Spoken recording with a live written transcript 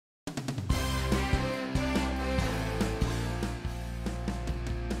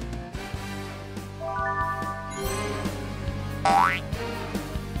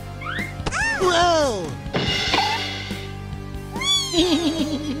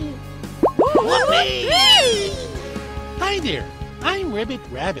Hi there, I'm Ribbit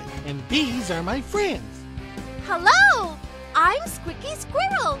Rabbit, and these are my friends. Hello, I'm Squeaky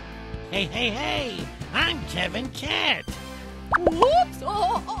Squirrel. Hey, I'm Kevin Cat. Whoops!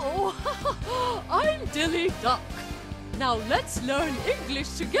 Oh, I'm Dilly Duck. Now let's learn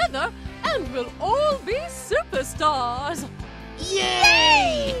English together and we'll all be superstars.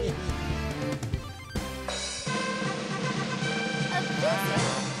 Yay! A visit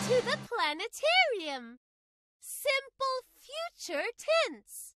to the planetarium. Simple future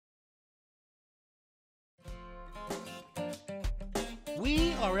tense.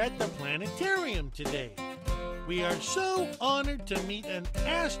 We are at the planetarium today. We are so honored to meet an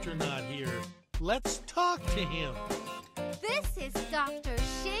astronaut here. Let's talk to him. This is Dr.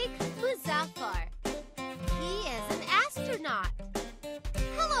 Sheikh Muzaffar. He is an astronaut.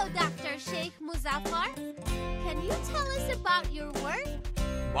 Hello, Dr. Sheikh Muzaffar. Can you tell us about your work?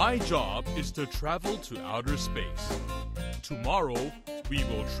 My job is to travel to outer space. Tomorrow, we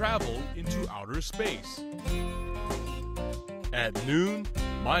will travel into outer space. At noon,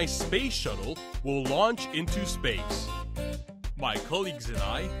 my space shuttle will launch into space. My colleagues and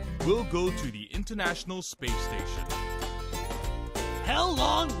I will go to the International Space Station. How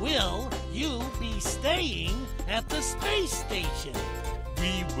long will you be staying at the space station?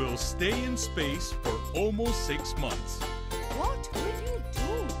 We will stay in space for almost 6 months. What will you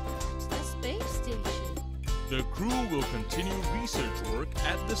do at the space station? The crew will continue research work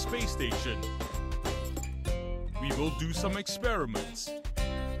at the space station. We will do some experiments.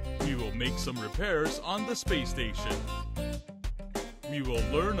 We will make some repairs on the space station. We will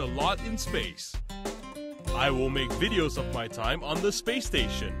learn a lot in space. I will make videos of my time on the space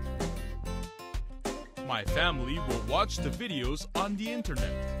station. My family will watch the videos on the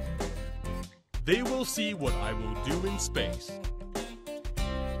internet. They will see what I will do in space.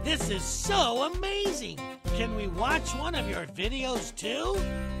 This is so amazing! Can we watch one of your videos too?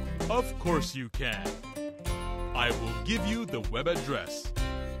 Of course you can. I will give you the web address.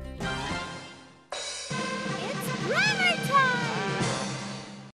 It's grammar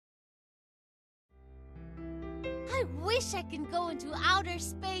time! I wish I can go into outer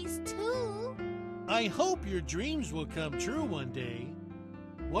space too. I hope your dreams will come true one day.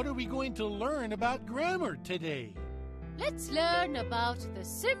 What are we going to learn about grammar today? Let's learn about the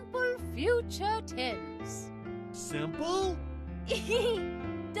simple future tense. Simple?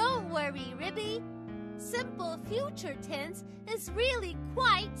 Don't worry, Ribby. Simple future tense is really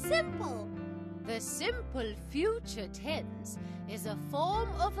quite simple. The simple future tense is a form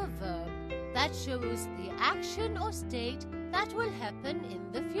of a verb that shows the action or state that will happen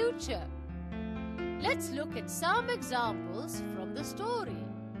in the future. Let's look at some examples from the story.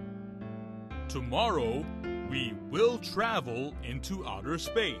 Tomorrow, we will travel into outer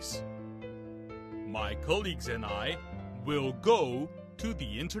space. My colleagues and I will go to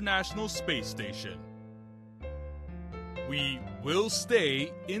the International Space Station. We will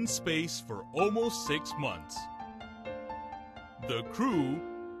stay in space for almost 6 months. The crew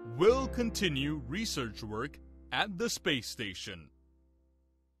will continue research work at the space station.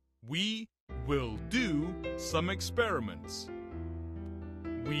 We will do some experiments.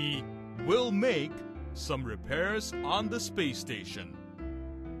 We will make some repairs on the space station.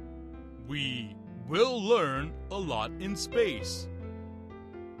 We will learn a lot in space.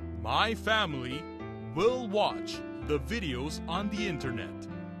 My family will watch the videos on the internet.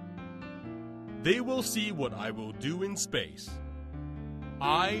 They will see what I will do in space.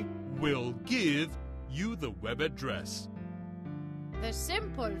 I will give you the web address. The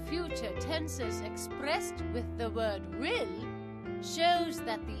simple future tenses expressed with the word will shows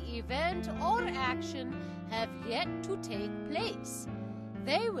that the event or action have yet to take place.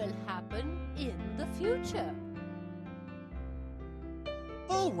 They will happen in the future.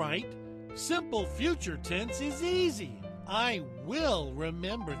 All right. Simple future tense is easy. I will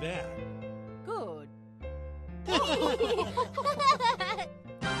remember that. Good.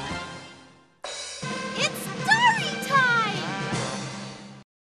 It's story time!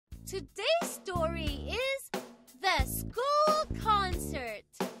 Today's story is the school concert.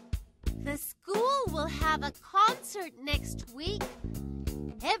 The school will have a concert next week.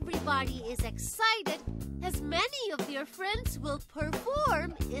 Everybody is excited as many of their friends will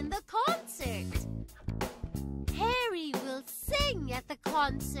perform in the concert. Harry will sing at the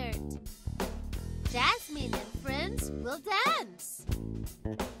concert. Jasmine and friends will dance.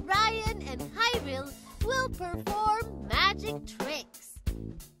 Ryan and Hyrule will perform magic tricks.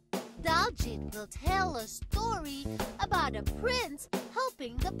 Daljit will tell a story about a prince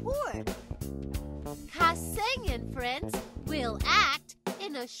helping the poor. Kaseng and friends will act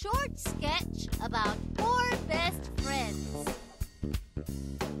in a a short sketch about 4 best friends.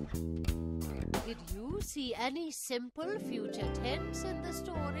 Did you see any simple future tense in the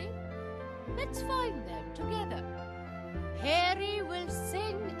story? Let's find them together. Harry will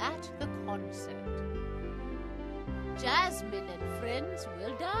sing at the concert. Jasmine and friends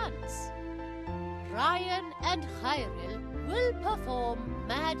will dance. Ryan and Hyrule will perform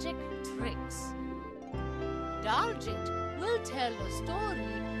magic tricks. Daljit will tell a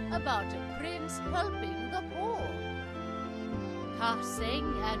story about a prince helping the poor. Karseng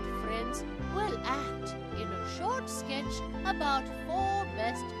and friends will act in a short sketch about 4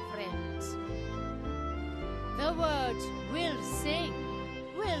 best friends. The words will sing,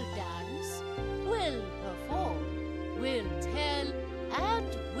 will dance, will perform, will tell, and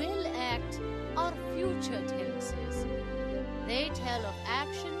will act are future tenses. They tell of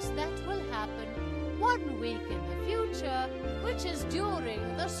actions that will happen 1 week in the future, which is during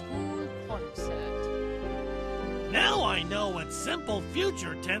the school concert. Now I know what simple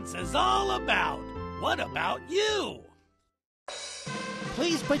future tense is all about. What about you?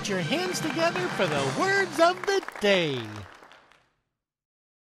 Please put your hands together for the words of the day.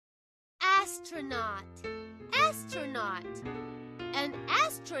 Astronaut. Astronaut. An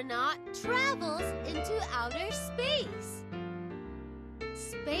astronaut travels into outer space.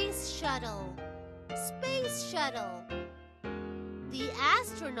 Space shuttle. Space shuttle. The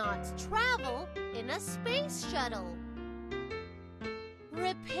astronauts travel in a space shuttle.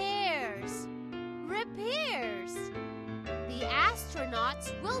 Repairs. Repairs. The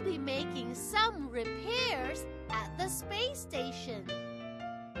astronauts will be making some repairs at the space station.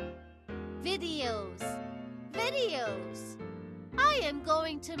 Videos. Videos. I am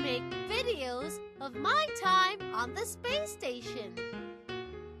going to make videos of my time on the space station.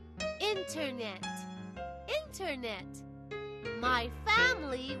 Internet. Internet. My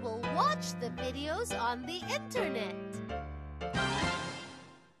family will watch the videos on the internet.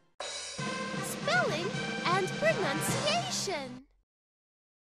 Spelling and pronunciation.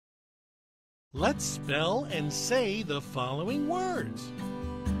 Let's spell and say the following words.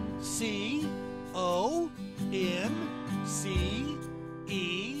 C-O-N-C-E-R-T.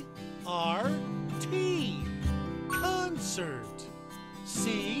 Concert.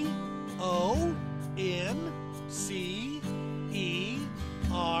 C-O-N-C-E-R-T.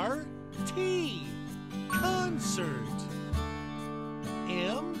 Concert.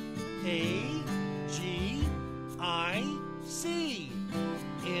 M-A-G-I-C.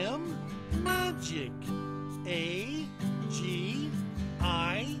 Magic. A-G-I-C.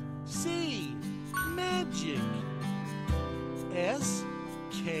 Magic. S-K-E-T-C-H.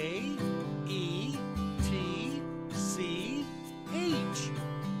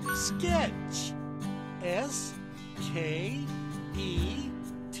 Sketch. S-K-E-T-C-H.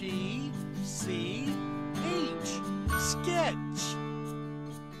 Sketch.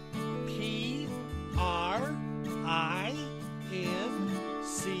 P-R-I-N-C-E.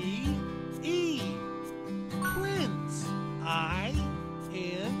 Prince. I-N-C-E.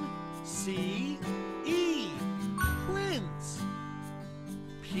 Prince.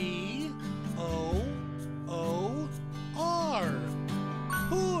 P-O-O-R.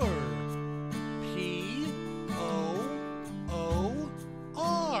 Poor. P-O-O-R.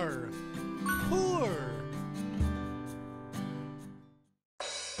 Poor.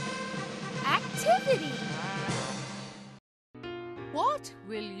 Activity. What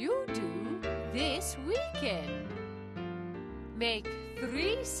will you do this weekend? Make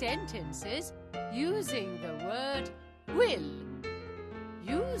 3 sentences using the word will.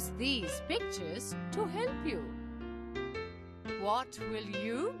 Use these pictures to help you. What will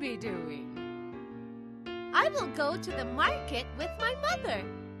you be doing? I will go to the market with my mother.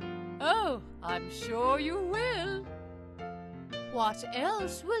 Oh, I'm sure you will. What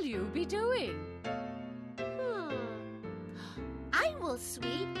else will you be doing? I will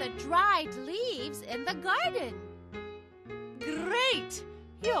sweep the dried leaves in the garden. Great!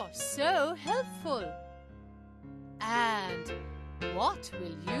 You're so helpful. And what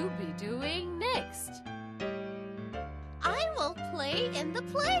will you be doing next? I will play in the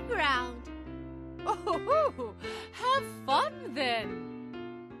playground. Oh, have fun then.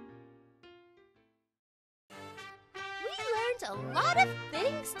 We learned a lot of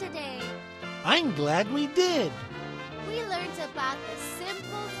things today. I'm glad we did. We learned about the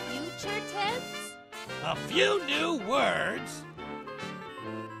simple future tense, A few new words.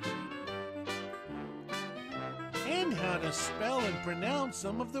 And how to spell and pronounce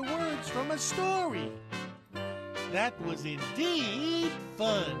some of the words from a story. That was indeed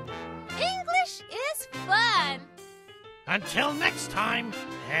fun. English is fun. Until next time,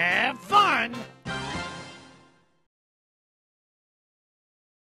 Have fun!